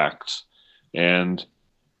of the facts. And,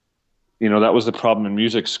 that was the problem in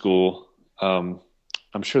music school. I'm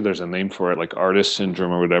sure there's a name for it, like artist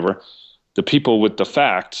syndrome or whatever. The people with the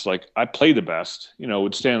facts, like, I play the best,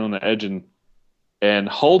 would stand on the edge and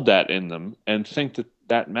hold that in them and think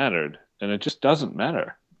that mattered. And it just doesn't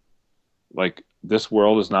matter. Like, this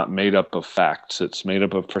world is not made up of facts. It's made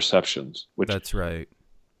up of perceptions, which that's right,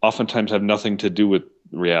 oftentimes have nothing to do with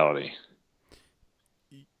reality.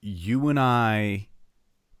 You and I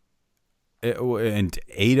and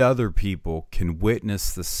 8 other people can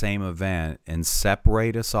witness the same event and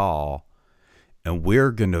separate us all, and we're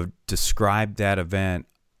going to describe that event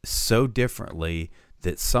so differently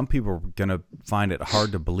that some people are going to find it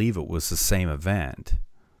hard to believe it was the same event.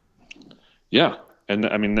 Yeah. And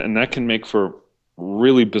that can make for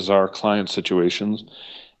really bizarre client situations.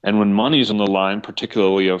 And when money's on the line,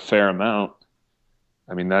 particularly a fair amount,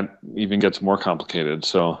 that even gets more complicated.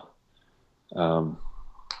 So I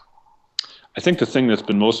think the thing that's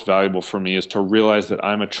been most valuable for me is to realize that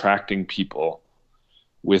I'm attracting people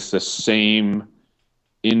with the same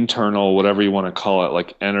internal, whatever you want to call it,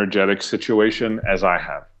 like energetic situation as I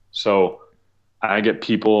have. So I get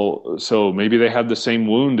people, so maybe they have the same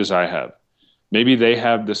wound as I have. Maybe they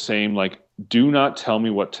have the same, like, do not tell me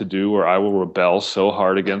what to do or I will rebel so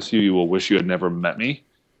hard against you, you will wish you had never met me.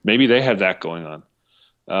 Maybe they have that going on.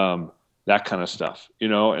 That kind of stuff,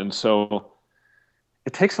 and so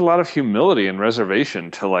it takes a lot of humility and reservation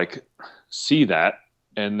to, like, see that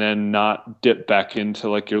and then not dip back into,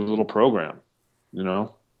 like, your little program,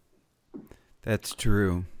 That's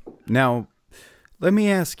true. Now, let me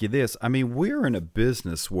ask you this. We're in a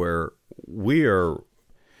business where we are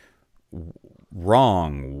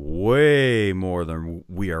wrong way more than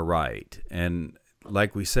we are right. And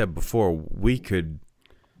like we said before, we could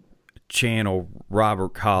channel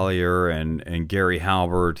Robert Collier and Gary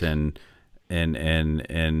Halbert and who's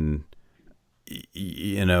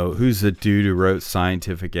the dude who wrote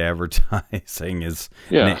Scientific Advertising? His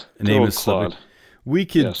name is Claude. We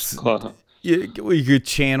could, yes, Claude. You could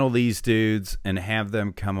channel these dudes and have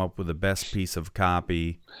them come up with the best piece of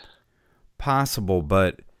copy possible,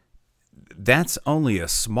 but that's only a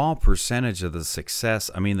small percentage of the success.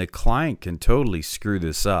 I mean, the client can totally screw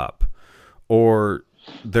this up, or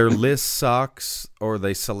their list sucks, or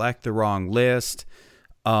they select the wrong list.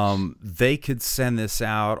 They could send this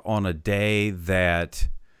out on a day that,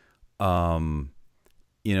 some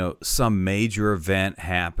major event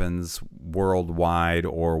happens worldwide,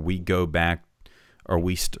 or we go back, or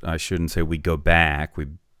I shouldn't say we go back.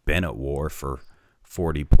 We've been at war for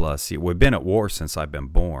 40 plus years. We've been at war since I've been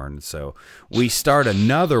born. So we start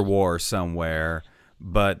another war somewhere,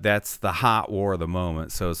 but that's the hot war of the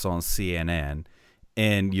moment. So it's on CNN,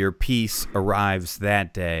 and your piece arrives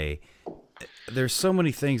that day. There's so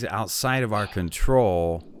many things outside of our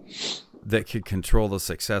control that could control the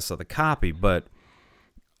success of the copy, but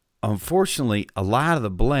unfortunately, a lot of the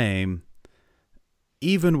blame,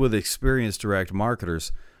 even with experienced direct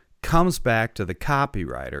marketers, comes back to the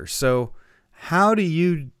copywriter. So how do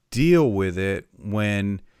you deal with it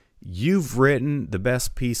when you've written the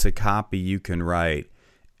best piece of copy you can write,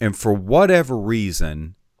 and for whatever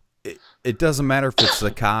reason, it doesn't matter if it's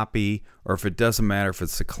the copy or if it doesn't matter if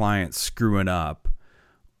it's the client screwing up?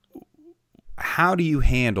 How do you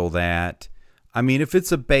handle that? I mean, if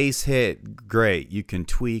it's a base hit, great. You can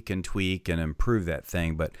tweak and improve that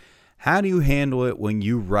thing. But how do you handle it when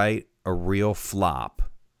you write a real flop?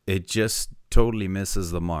 It just totally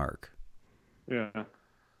misses the mark. Yeah.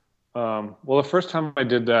 Well, the first time I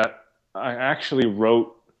did that, I actually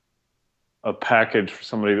wrote a package for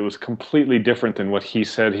somebody that was completely different than what he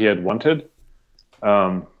said he had wanted,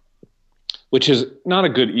 which is not a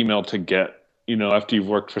good email to get, after you've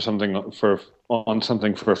worked on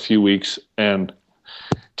something for a few weeks, and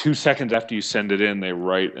 2 seconds after you send it in, they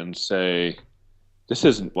write and say, "This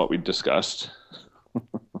isn't what we discussed."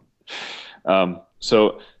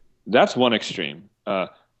 So that's one extreme.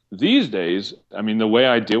 These days, I mean, the way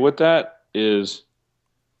I deal with that is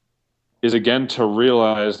again to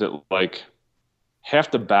realize that like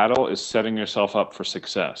half the battle is setting yourself up for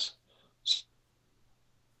success.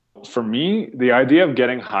 For me, the idea of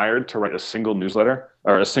getting hired to write a single newsletter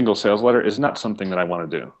or a single sales letter is not something that I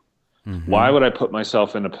want to do. Mm-hmm. Why would I put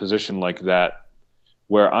myself in a position like that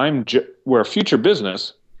where where future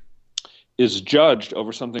business is judged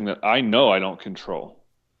over something that I know I don't control?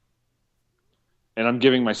 And I'm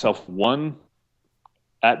giving myself one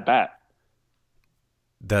at bat.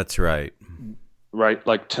 That's right. Right?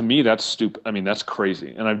 Like, to me, that's stupid. I mean, that's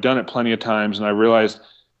crazy. And I've done it plenty of times, and I realized,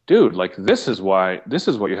 dude, like, this is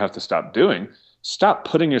what you have to stop doing. Stop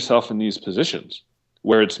putting yourself in these positions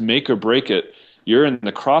where it's make or break it. You're in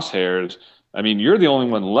the crosshairs. I mean, you're the only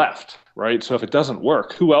one left, right? So if it doesn't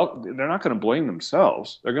work, who else? They're not going to blame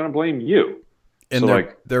themselves. They're going to blame you. And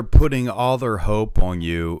so they're putting all their hope on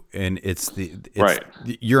you, and right.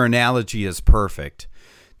 Your analogy is perfect.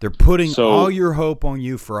 They're putting all your hope on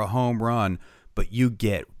you for a home run, but you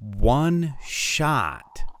get one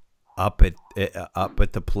shot up at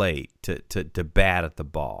the plate to bat at the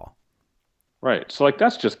ball. Right. So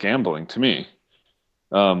that's just gambling to me.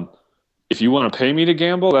 If you want to pay me to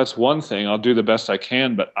gamble, that's one thing. I'll do the best I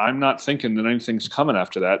can, but I'm not thinking that anything's coming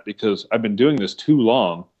after that, because I've been doing this too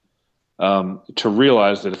long to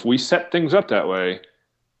realize that if we set things up that way,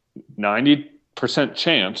 90%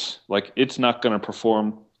 chance, it's not going to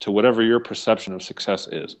perform to whatever your perception of success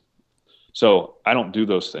is. So I don't do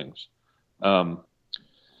those things.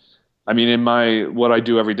 I mean, in what I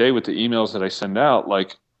do every day with the emails that I send out,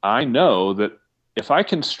 I know that if I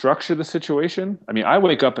can structure the situation, I mean, I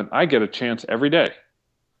wake up and I get a chance every day,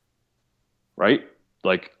 right?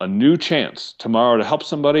 Like a new chance tomorrow to help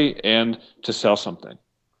somebody and to sell something.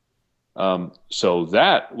 So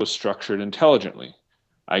that was structured intelligently.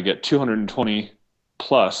 I get 220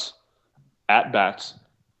 plus at-bats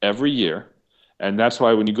every year. And that's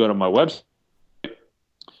why when you go to my website,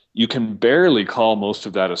 you can barely call most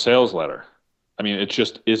of that a sales letter. I mean, it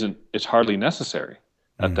just isn't, it's hardly necessary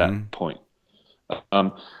at that point.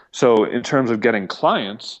 So in terms of getting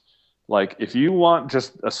clients, if you want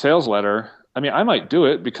just a sales letter, I mean, I might do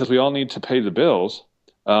it because we all need to pay the bills.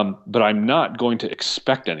 But I'm not going to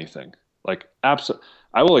expect anything.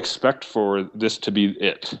 I will expect for this to be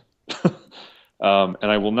it. And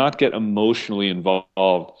I will not get emotionally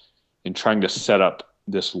involved in trying to set up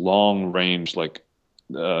this long range,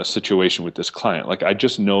 situation with this client. I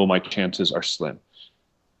just know my chances are slim.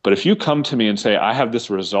 But if you come to me and say, I have this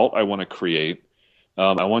result I want to create,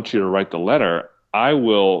 I want you to write the letter, I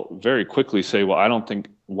will very quickly say, well, I don't think,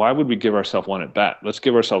 why would we give ourselves one at bat? Let's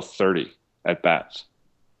give ourselves 30 at bats,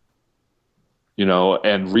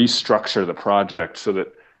 and restructure the project so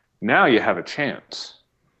that now you have a chance.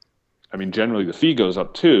 I mean, generally the fee goes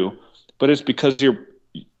up too, but it's because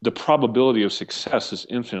the probability of success is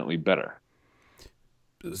infinitely better.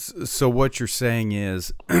 So what you're saying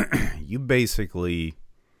is you basically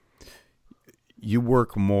you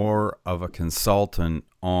work more of a consultant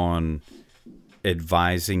on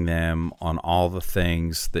advising them on all the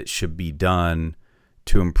things that should be done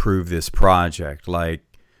to improve this project. Like,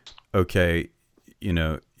 okay, you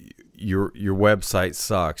know, your website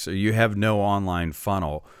sucks, or you have no online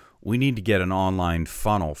funnel. We need to get an online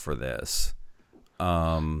funnel for this.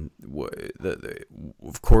 Of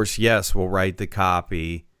course, yes, we'll write the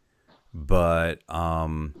copy, but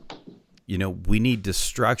you know, we need to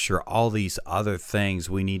structure all these other things.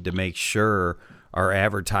 We need to make sure our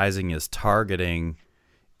advertising is targeting,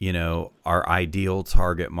 you know, our ideal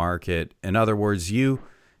target market. In other words, you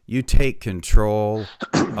take control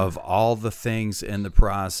of all the things in the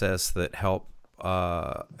process that help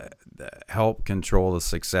control the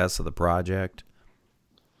success of the project.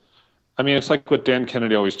 I mean, it's like what Dan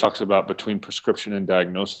Kennedy always talks about between prescription and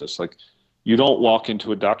diagnosis. Like, you don't walk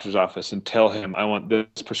into a doctor's office and tell him, I want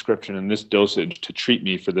this prescription and this dosage to treat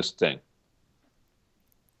me for this thing.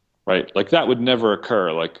 Right? Like, that would never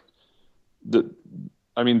occur. Like,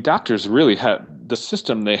 doctors really have, the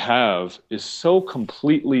system they have is so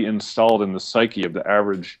completely installed in the psyche of the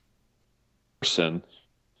average person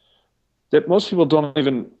that most people don't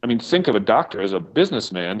even, think of a doctor as a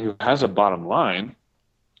businessman who has a bottom line,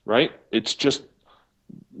 right? It's just,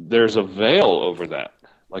 there's a veil over that.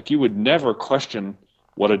 Like, you would never question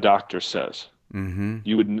what a doctor says. Mm-hmm.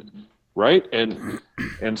 You would, right? And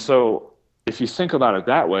so if you think about it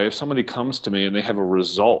that way, if somebody comes to me and they have a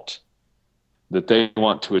result that they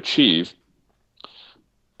want to achieve,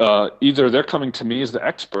 either they're coming to me as the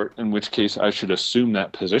expert, in which case I should assume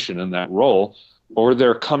that position and that role, or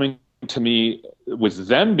they're coming to me with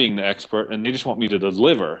them being the expert and they just want me to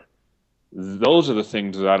deliver. Those are the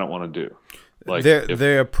things that I don't want to do. Like,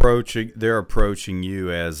 they're approaching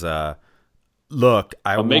you as look,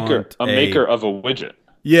 a maker of a widget.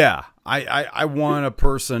 Yeah, I want a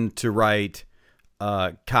person to write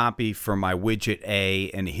copy for my widget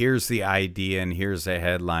A, and here's the idea, and here's the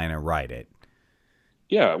headline, and write it.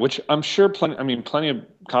 Yeah, which I'm sure plenty of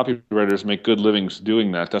copywriters make good livings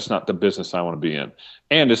doing that. That's not the business I want to be in,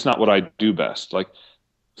 and it's not what I do best. Like,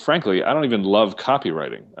 frankly, I don't even love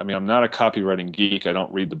copywriting. I'm not a copywriting geek. I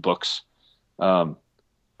don't read the books. I'm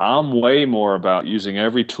way more about using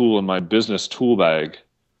every tool in my business tool bag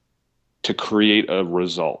to create a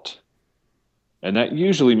result. And that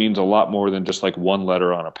usually means a lot more than just like one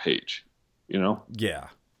letter on a page, you know? Yeah.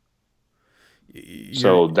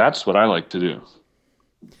 So that's what I like to do.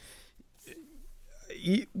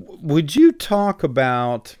 Would you talk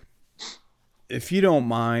about, if you don't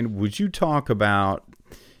mind, you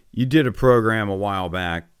did a program a while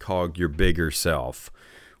back called Your Bigger Self,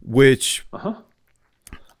 which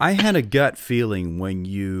I had a gut feeling when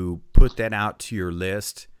you put that out to your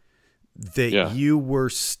list that you were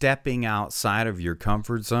stepping outside of your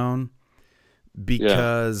comfort zone,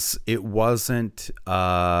 because it wasn't,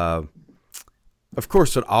 of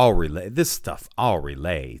course this stuff all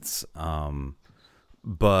relates,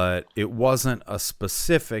 but it wasn't a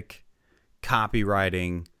specific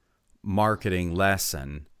copywriting marketing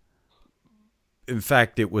lesson. In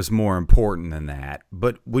fact, it was more important than that.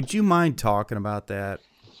 But would you mind talking about that?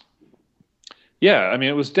 Yeah,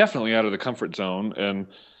 it was definitely out of the comfort zone. And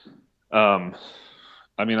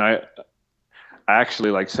I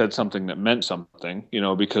actually said something that meant something,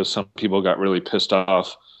 because some people got really pissed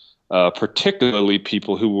off, particularly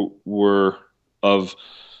people who were of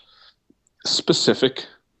specific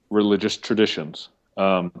religious traditions,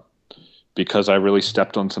 because I really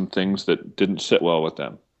stepped on some things that didn't sit well with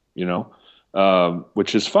them,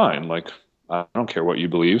 which is fine. Like, I don't care what you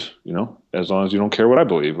believe, as long as you don't care what I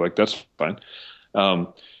believe, that's fine.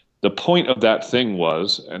 The point of that thing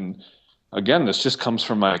was, and again, this just comes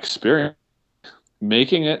from my experience,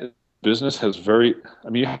 making it business has you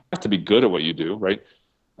have to be good at what you do, right?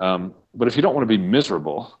 But if you don't want to be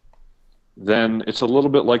miserable, then it's a little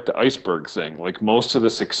bit like the iceberg thing. Like, most of the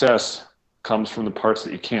success comes from the parts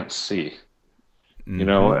that you can't see,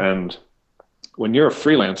 and when you're a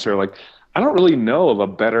freelancer, I don't really know of a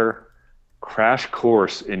better crash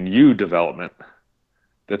course in you development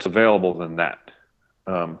that's available than that.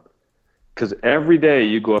 Because every day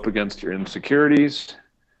you go up against your insecurities,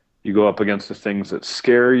 you go up against the things that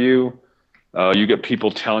scare you, you get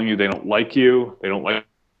people telling you they don't like you, they don't like what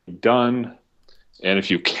you've done, and if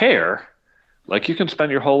you care, you can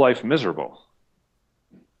spend your whole life miserable.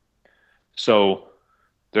 So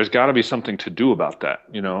there's got to be something to do about that,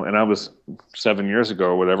 you know. And I was 7 years ago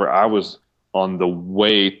or whatever, I was on the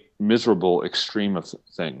way miserable extreme of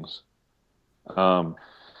things. And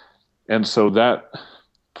so that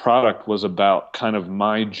product was about kind of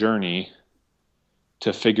my journey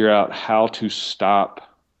to figure out how to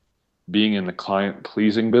stop being in the client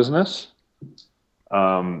pleasing business,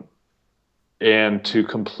 and to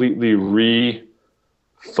completely refocus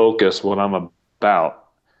what I'm about,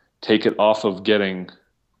 take it off of getting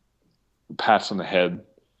pats on the head,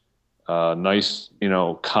 nice, you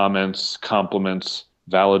know, comments, compliments,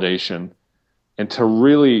 validation, and to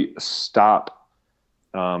really stop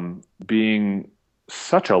being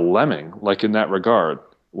such a lemming, like in that regard,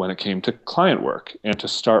 when it came to client work, and to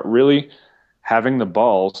start really having the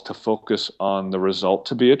balls to focus on the result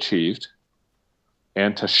to be achieved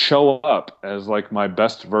and to show up as like my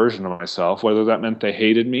best version of myself, whether that meant they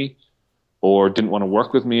hated me or didn't want to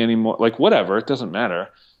work with me anymore, like whatever, it doesn't matter.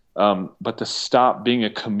 But to stop being a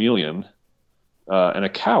chameleon and a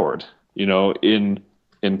coward, you know, in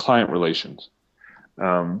client relations.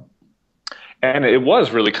 And it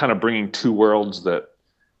was really kind of bringing two worlds that,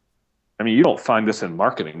 I mean, you don't find this in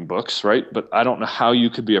marketing books, right? But I don't know how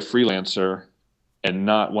you could be a freelancer and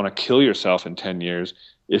not want to kill yourself in 10 years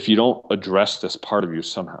if you don't address this part of you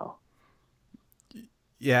somehow.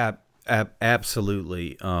 Yeah,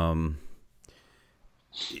 absolutely.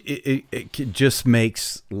 It just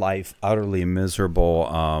makes life utterly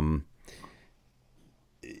miserable.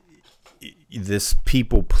 This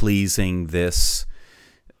people pleasing, this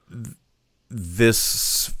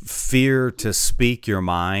fear to speak your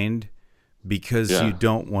mind because you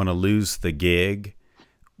don't want to lose the gig,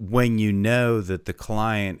 when you know that the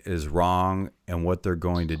client is wrong and what they're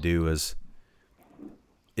going to do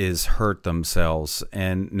is hurt themselves.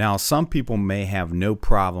 And now some people may have no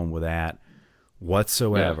problem with that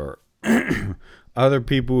whatsoever. Yeah. Other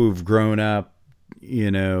people who've grown up, you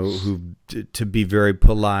know, who to be very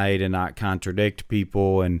polite and not contradict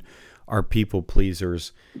people and are people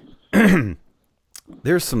pleasers.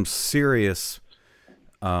 There's some serious,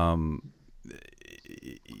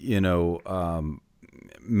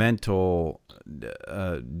 mental,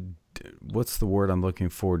 what's the word I'm looking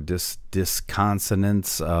for?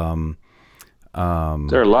 Disconsonance. There are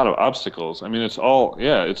a lot of obstacles. I mean, I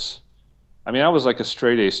was like a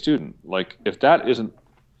straight A student. Like, if that isn't,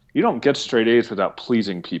 you don't get straight A's without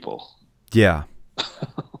pleasing people. Yeah.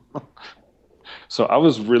 So I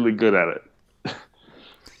was really good at it.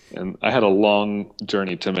 And I had a long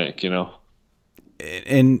journey to make, you know.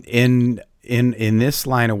 In this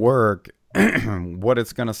line of work, what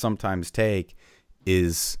it's going to sometimes take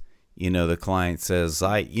is, you know, the client says,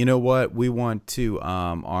 you know what, we want to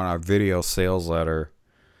on our video sales letter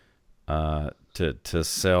to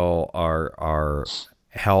sell our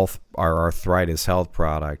health, our arthritis health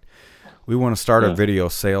product. We want to start a video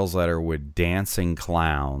sales letter with dancing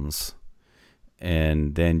clowns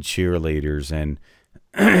and then cheerleaders, and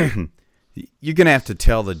you're going to have to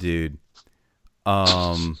tell the dude,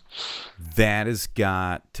 that has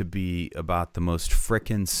got to be about the most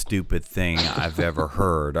frickin' stupid thing I've ever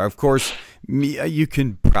heard. Of course, you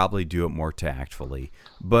can probably do it more tactfully,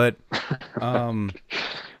 but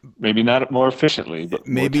maybe not more efficiently, but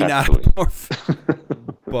maybe more not more.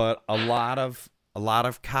 But a lot of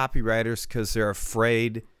copywriters, because they're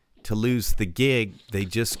afraid to lose the gig, they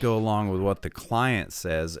just go along with what the client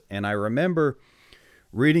says. And I remember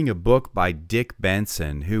reading a book by Dick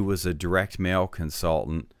Benson, who was a direct mail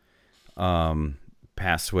consultant,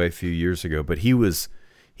 passed away a few years ago, but he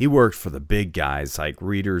worked for the big guys like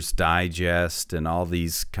Reader's Digest and all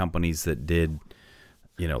these companies that did,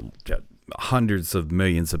 you know, hundreds of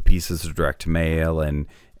millions of pieces of direct mail and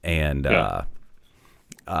that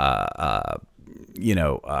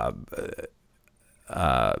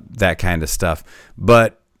kind of stuff.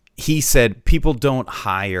 But he said people don't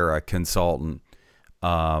hire a consultant.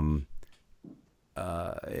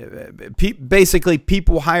 Basically,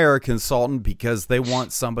 people hire a consultant because they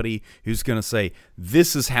want somebody who's going to say,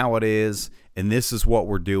 this is how it is, and this is what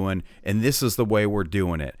we're doing, and this is the way we're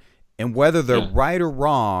doing it. And whether they're right or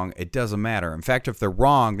wrong, it doesn't matter. In fact, if they're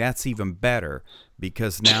wrong, that's even better,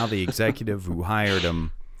 because now the executive who hired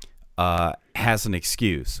them has an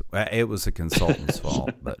excuse. It was a consultant's fault,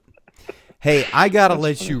 but hey, I got to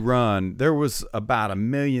let you run. There was about a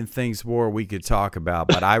million things more we could talk about,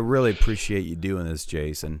 but I really appreciate you doing this,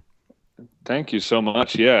 Jason. Thank you so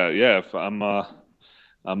much. Yeah. If I'm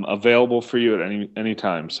available for you at any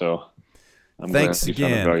time. So thanks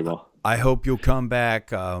again. I hope you'll come back.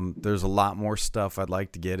 There's a lot more stuff I'd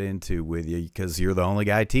like to get into with you because you're the only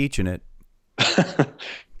guy teaching it.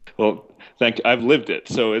 Well, I've lived it,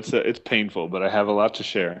 so it's painful, but I have a lot to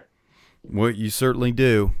share. Well, you certainly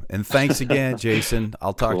do. And thanks again, Jason.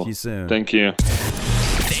 I'll talk to you soon. Thank you.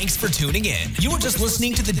 Thanks for tuning in. You were just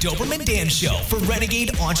listening to the Doberman Dan Show for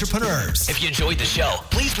Renegade Entrepreneurs. If you enjoyed the show,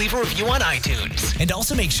 please leave a review on iTunes. And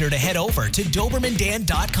also make sure to head over to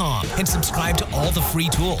DobermanDan.com and subscribe to all the free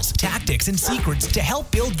tools, tactics, and secrets to help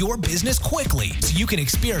build your business quickly so you can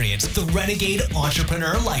experience the Renegade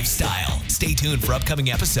Entrepreneur lifestyle. Stay tuned for upcoming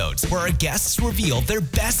episodes where our guests reveal their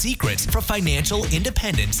best secrets for financial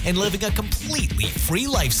independence and living a completely free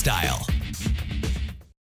lifestyle.